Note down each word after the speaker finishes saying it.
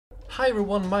Hi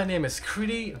everyone, my name is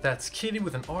Kitty, that's Kitty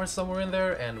with an R somewhere in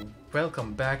there, and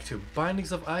welcome back to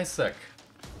Bindings of Isaac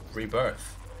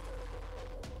Rebirth.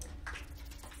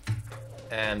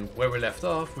 And where we left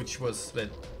off, which was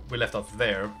that we left off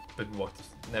there, but what?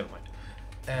 Never mind.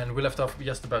 And we left off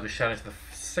just about to challenge the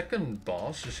second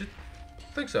boss, is it?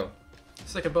 I think so.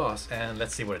 Second boss, and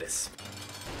let's see what it is.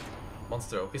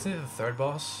 Monstro. Isn't it the third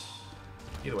boss?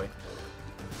 Either way.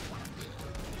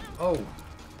 Oh!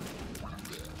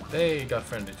 They got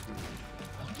friendly too.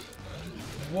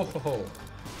 Whoa!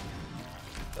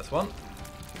 That's one.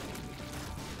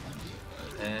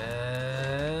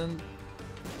 And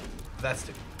that's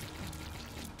two.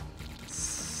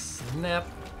 Snap.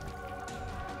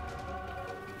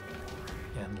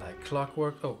 And like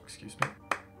clockwork. Oh, excuse me.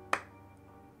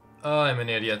 Oh, I'm an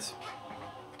idiot.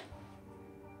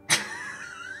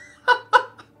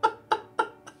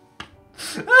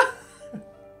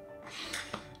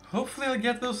 Hopefully I'll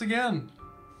get those again.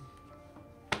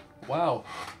 Wow.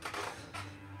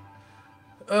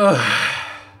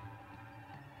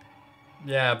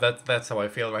 Yeah, that's how I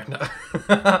feel right now.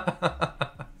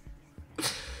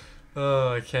 Oh,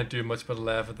 I can't do much but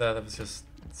laugh at that. That was just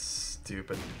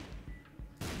stupid.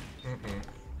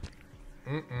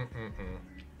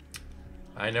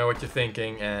 I know what you're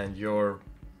thinking, and you're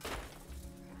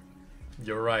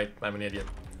right. I'm an idiot.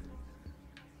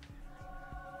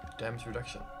 Damage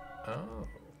reduction. Oh.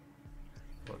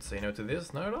 Let's say no to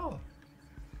this. Not at all.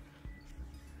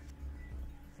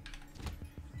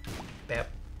 Bap.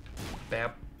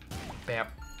 Bap.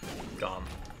 Bap. Gone.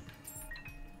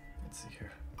 Let's see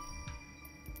here.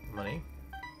 Money.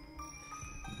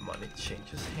 Money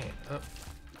changes hand. Oh.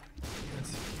 Let's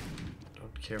see.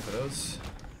 Don't care for those.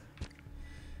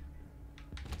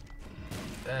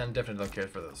 And definitely don't care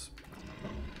for those.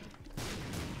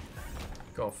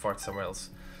 Go fart somewhere else.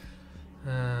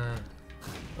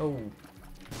 Oh.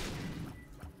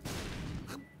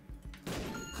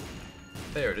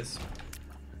 There it is.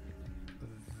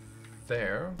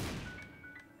 There.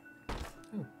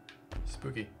 Ooh,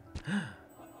 spooky.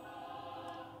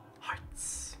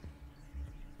 Hearts.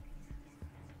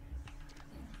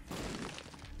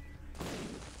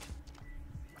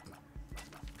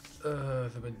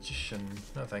 The magician.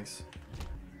 No thanks.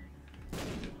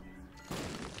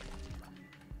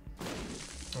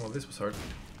 Oh, this was hard.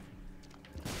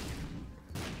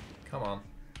 Come on.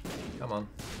 Come on.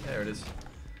 There it is.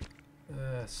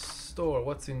 Store.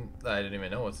 What's in... I didn't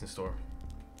even know what's in store.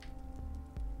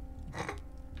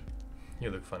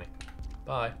 You look funny.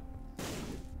 Bye.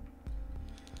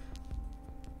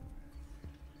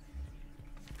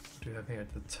 What do you have here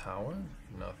at the tower?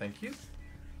 No, thank you.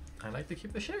 I like to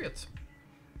keep the chariot.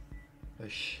 The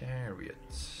chariot.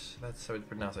 That's how it's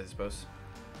pronounced, I suppose.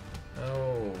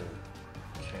 Oh.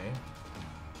 Okay.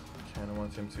 Kinda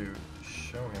want him to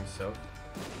show himself.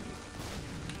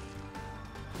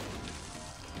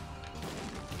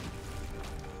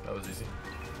 That was easy.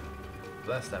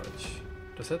 Blast damage.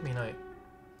 Does that mean I...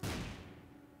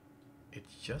 It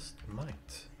just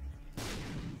might.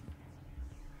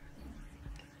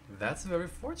 That's very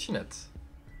fortunate.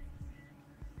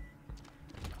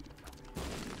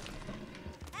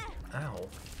 Ow.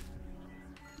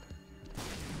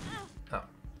 Oh.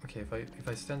 Okay, if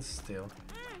I stand still.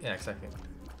 Yeah, exactly.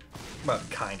 Well,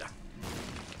 kinda.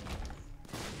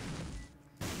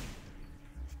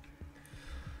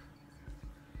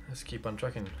 Let's keep on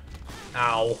trucking.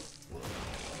 Ow!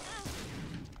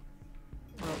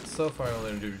 Well, so far I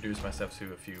only reduced myself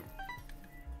to a few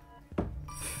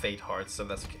fate hearts, so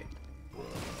that's okay.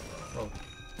 Oh.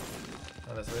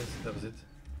 Oh, that's it. That was it.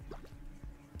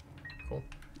 Cool.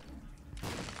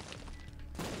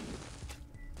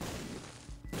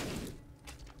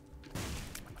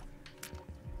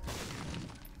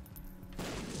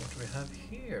 What do we have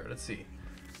here? Let's see.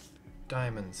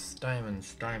 Diamonds,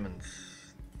 diamonds, diamonds.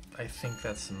 I think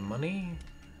that's money.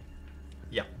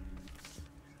 Yeah.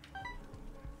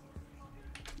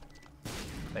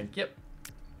 Thank you.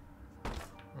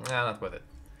 Nah, not worth it.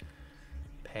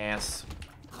 Pass.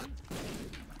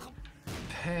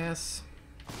 Pass.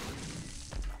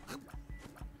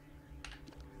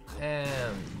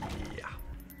 And yeah.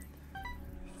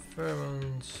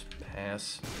 Pheromones.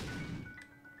 Pass.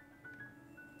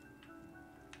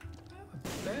 A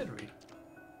battery.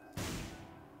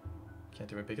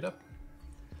 Can't even pick it up.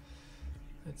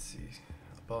 Let's see.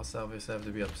 The boss obviously have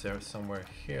to be upstairs somewhere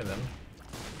here then.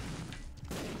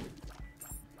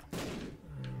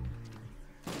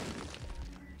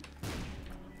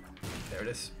 There it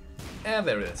is. And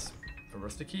there it is. A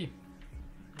rusty key.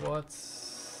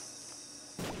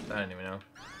 What's... I don't even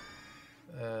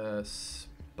know.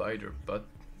 Spider butt.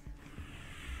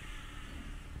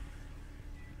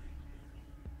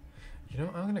 You know,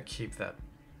 I'm gonna keep that.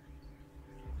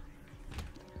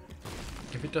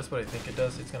 If it does what I think it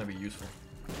does, it's gonna be useful.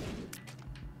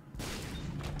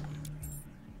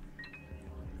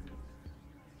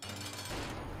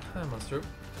 Hi, monster.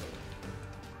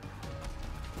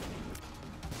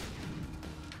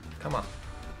 Come on.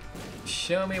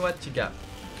 Show me what you got.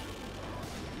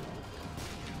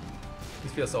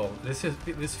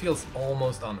 This feels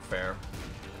almost unfair.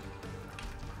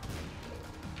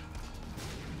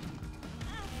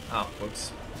 Ah,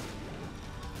 whoops.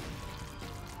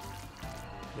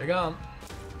 You're gone.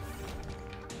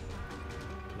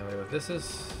 No idea what this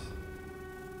is.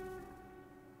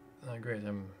 Oh, great,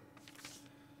 I'm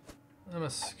a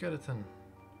skeleton.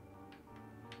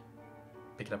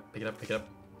 Pick it up, pick it up, pick it up.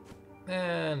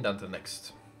 And down to the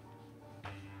next.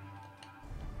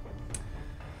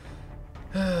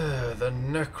 The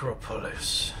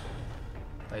Necropolis.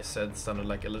 I said sounded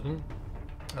like Illidan.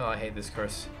 Oh, I hate this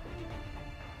curse.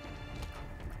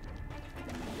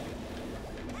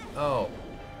 Oh.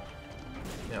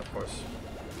 Yeah, of course.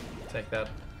 Take that.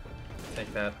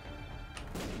 Take that.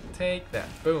 Take that.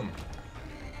 Boom.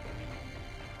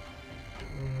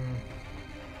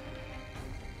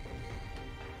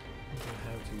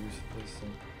 How to use this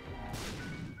thing.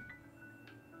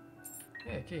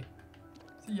 Yeah, okay.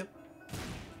 See ya.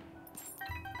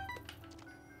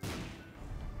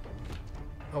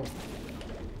 Oh.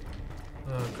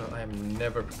 Oh god, I am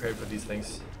never prepared for these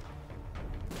things.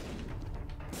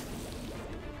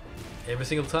 Every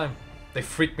single time. They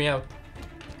freak me out.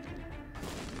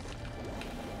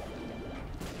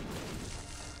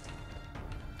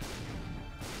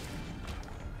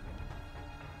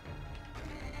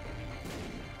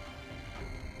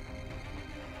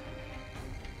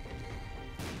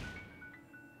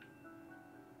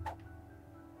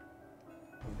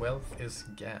 Wealth is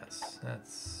gas.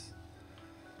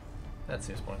 That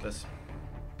seems pointless.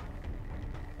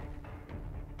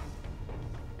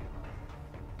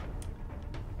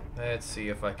 Let's see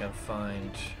if I can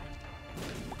find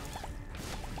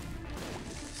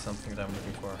something that I'm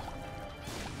looking for.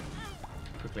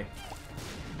 Quickly.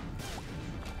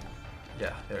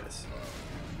 Yeah, there it is.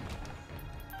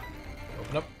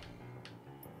 Open up.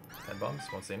 Head bombs,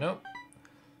 won't say no.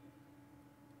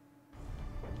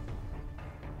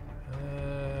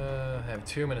 I have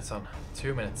 2 minutes on.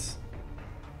 2 minutes.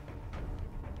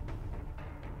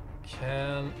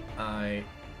 Can I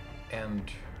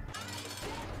end?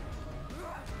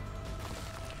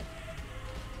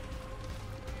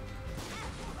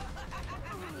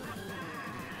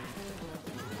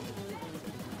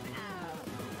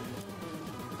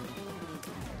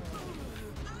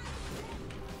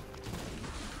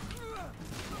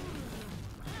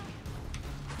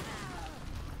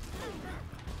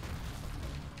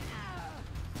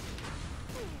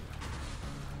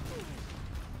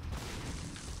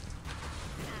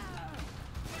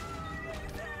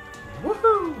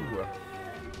 Woohoo!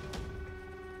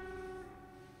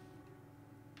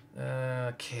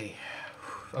 Okay.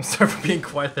 I'm sorry for being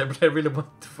quiet there, but I really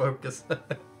want to focus.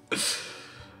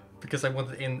 Because I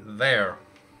want it in there.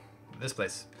 This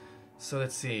place. So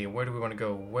let's see, where do we want to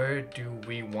go? Where do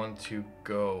we want to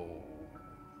go?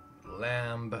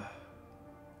 Lamb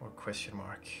or question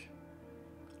mark?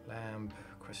 Lamb,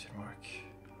 question mark.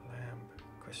 Lamb,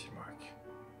 question mark.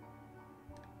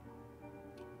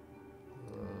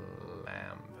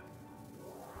 Lamb.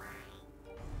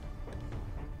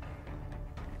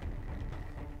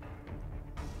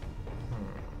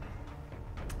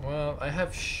 Well, I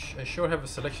sure have a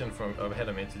selection from ahead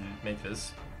of me to make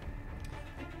this.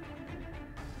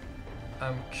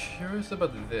 I'm curious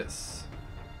about this.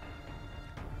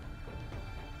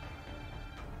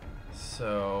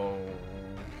 So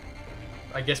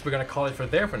I guess we're gonna call it for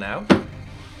there for now.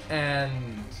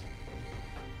 And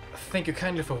thank you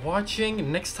kindly for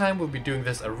watching. Next time we'll be doing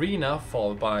this arena,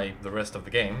 followed by the rest of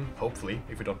the game, hopefully,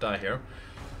 if we don't die here.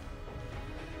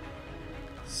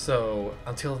 So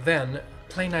until then,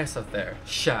 play nice out there.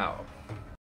 Ciao.